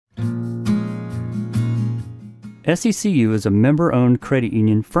SECU is a member-owned credit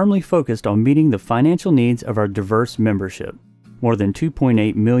union firmly focused on meeting the financial needs of our diverse membership, more than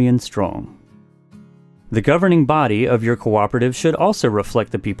 2.8 million strong. The governing body of your cooperative should also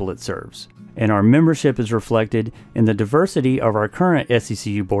reflect the people it serves, and our membership is reflected in the diversity of our current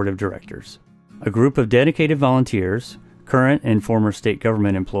SECU Board of Directors, a group of dedicated volunteers, current and former state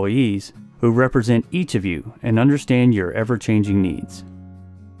government employees, who represent each of you and understand your ever-changing needs.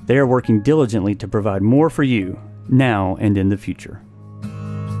 They are working diligently to provide more for you, now and in the future.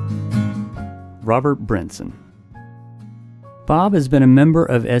 Robert Brinson. Bob has been a member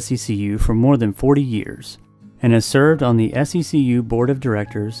of SECU for more than 40 years and has served on the SECU Board of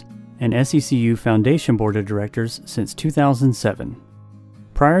Directors and SECU Foundation Board of Directors since 2007.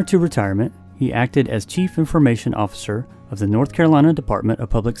 Prior to retirement, he acted as Chief Information Officer of the North Carolina Department of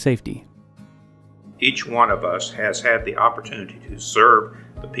Public Safety. Each one of us has had the opportunity to serve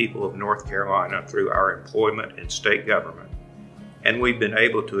the people of North Carolina through our employment in state government, and we've been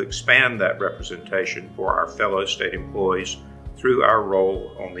able to expand that representation for our fellow state employees through our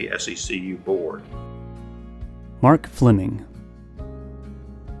role on the SECU board. Mark Fleming.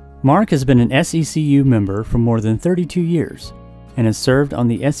 Mark has been an SECU member for more than 32 years and has served on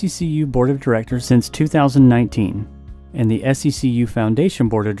the SECU Board of Directors since 2019 and the SECU Foundation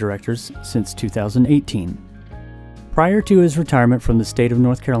Board of Directors since 2018. Prior to his retirement from the state of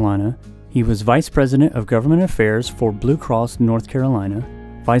North Carolina, he was Vice President of Government Affairs for Blue Cross North Carolina,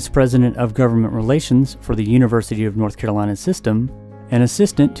 Vice President of Government Relations for the University of North Carolina System, and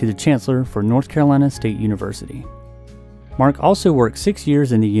Assistant to the Chancellor for North Carolina State University. Mark also worked 6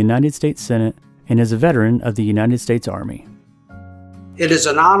 years in the United States Senate and is a veteran of the United States Army. It is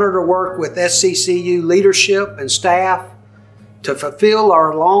an honor to work with SECU leadership and staff to fulfill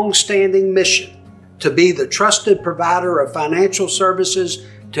our long-standing mission to be the trusted provider of financial services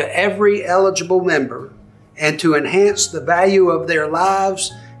to every eligible member and to enhance the value of their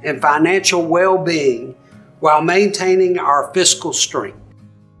lives and financial well-being while maintaining our fiscal strength.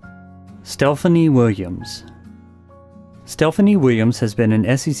 Stephanie Williams. Stephanie Williams has been an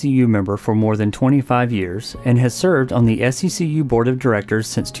SECU member for more than 25 years and has served on the SECU Board of Directors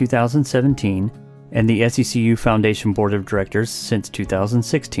since 2017 and the SECU Foundation Board of Directors since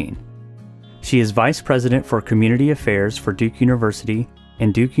 2016. She is Vice President for Community Affairs for Duke University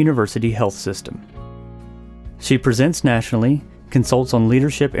and Duke University Health System. She presents nationally, consults on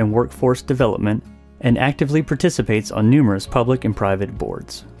leadership and workforce development, and actively participates on numerous public and private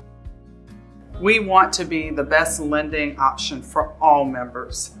boards. We want to be the best lending option for all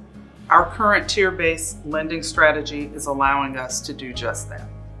members. Our current tier-based lending strategy is allowing us to do just that.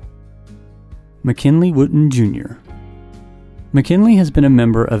 McKinley Wooten Jr. McKinley has been a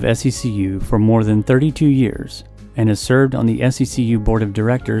member of SECU for more than 32 years and has served on the SECU Board of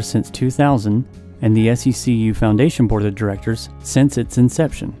Directors since 2000 and the SECU Foundation Board of Directors since its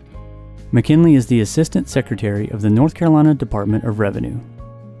inception. McKinley is the Assistant Secretary of the North Carolina Department of Revenue.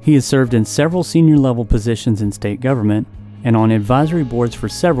 He has served in several senior-level positions in state government and on advisory boards for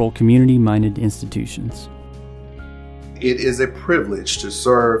several community-minded institutions. It is a privilege to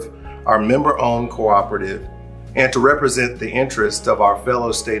serve our member-owned cooperative and to represent the interests of our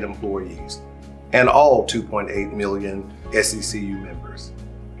fellow state employees and all 2.8 million SECU members.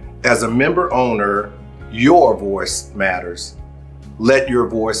 As a member owner, your voice matters. Let your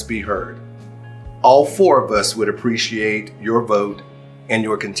voice be heard. All four of us would appreciate your vote and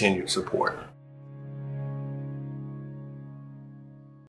your continued support.